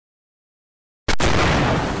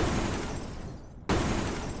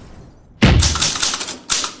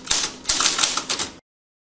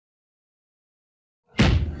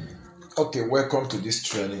Okay, welcome to this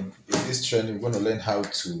training. In this training, we're going to learn how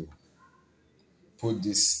to put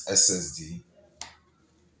this SSD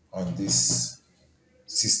on this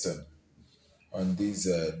system, on this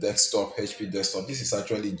desktop, HP desktop. This is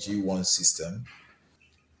actually G1 system.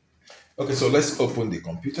 Okay, so let's open the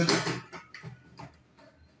computer.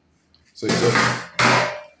 So it's open.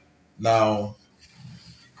 Now,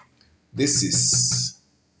 this is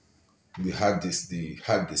the hard disk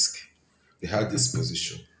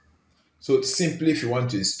position. So simply, if you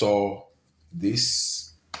want to install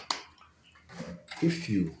this, if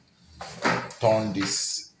you turn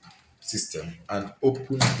this system and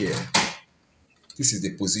open here, this is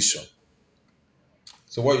the position.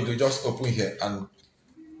 So what you do, just open here and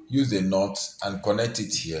use the nut and connect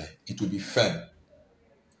it here. It will be firm,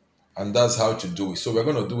 and that's how to do it. So we're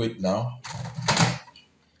going to do it now.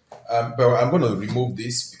 But I'm going to remove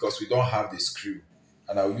this because we don't have the screw,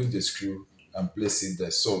 and I'll use the screw and place it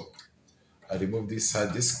there. So I remove this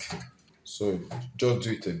hard disk. So just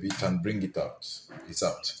do it a bit and bring it out. It's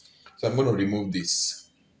out. So I'm going to remove this.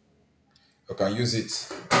 I can use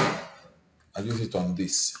it. I use it on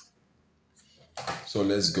this. So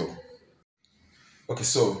let's go. Okay,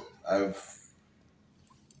 so I've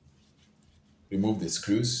removed the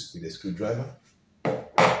screws with a screwdriver.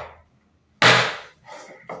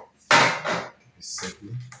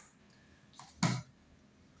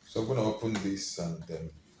 So I'm going to open this and then.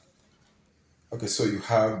 Okay, so you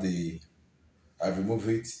have I've removed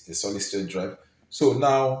it, the solid state drive. So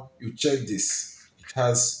now you check this. It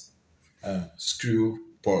has screw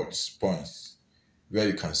points where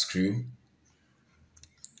you can screw.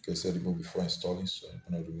 Okay, so remove before installing. So I'm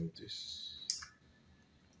going to remove this.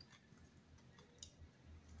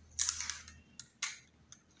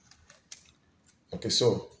 Okay,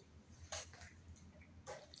 so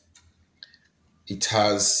it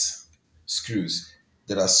has screws.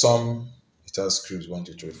 There are some. It has screws 1,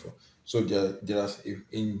 2, 3, 4. So there are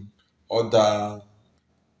in other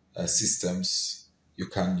systems you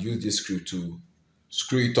can use this screw to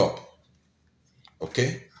screw it up.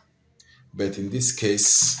 Okay, but in this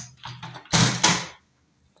case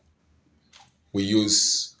we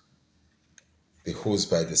use the hose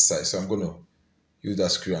by the side. So I'm going to use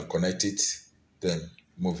that screw and connect it, then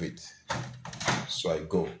move it. So I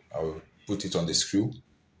will put it on the screw.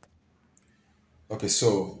 Okay,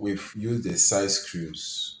 so we've used the side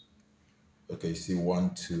screws. Okay, you see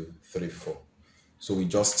 1, 2, 3, 4. So we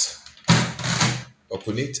just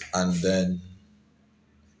open it and then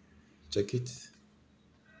check it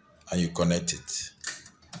and you connect it.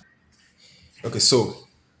 Okay, so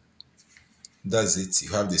that's it.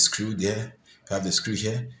 You have the screw there, you have the screw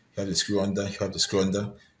here, you have the screw under, you have the screw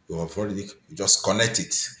under. You just connect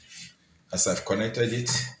it. As I've connected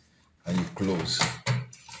it, and you close.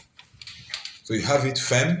 So you have it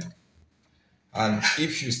firm. And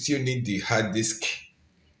if you still need the hard disk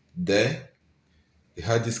there, the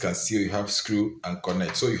hard disk can still, you have screw and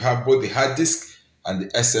connect. So you have both the hard disk and the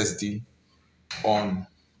SSD on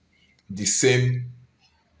the same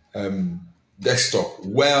desktop,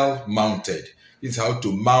 well mounted. This is how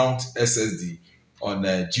to mount SSD on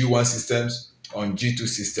G1 systems, on G2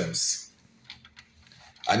 systems.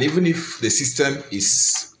 And even if the system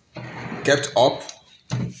is kept up,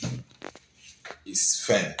 it's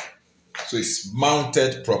firm. So it's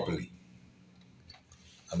mounted properly.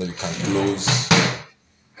 And then you can close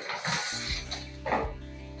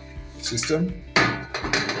the system.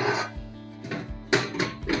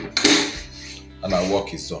 And our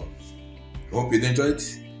work is done. I hope you enjoyed.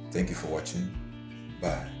 Thank you for watching.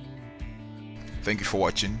 Bye. Thank you for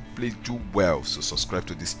watching. Please do well to subscribe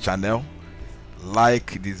to this channel,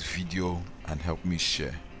 like this video, and help me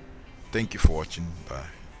share. Thank you for watching.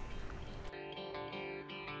 Bye.